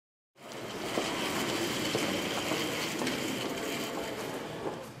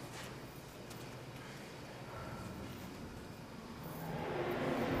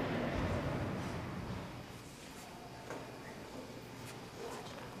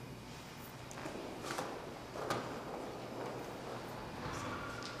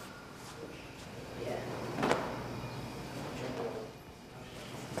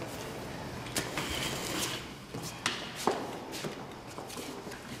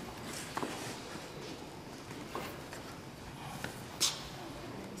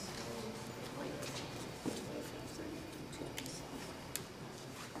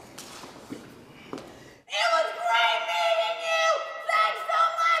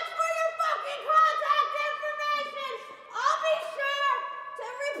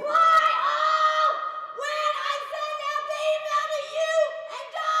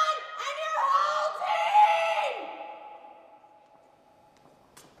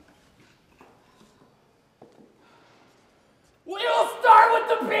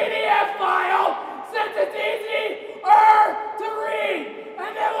PDF file since it's easier to read.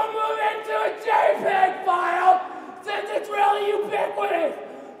 And then we'll move into a JPEG file since it's really ubiquitous.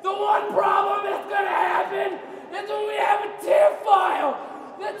 The one problem that's going to happen is when we have a TIFF file.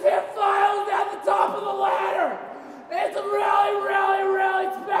 The TIFF file is at the top of the ladder. It's really, really, really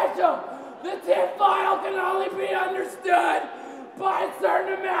special. The TIFF file can only be understood by a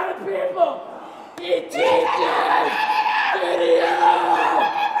certain amount of people. He teaches video.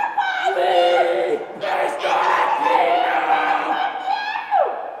 Lee,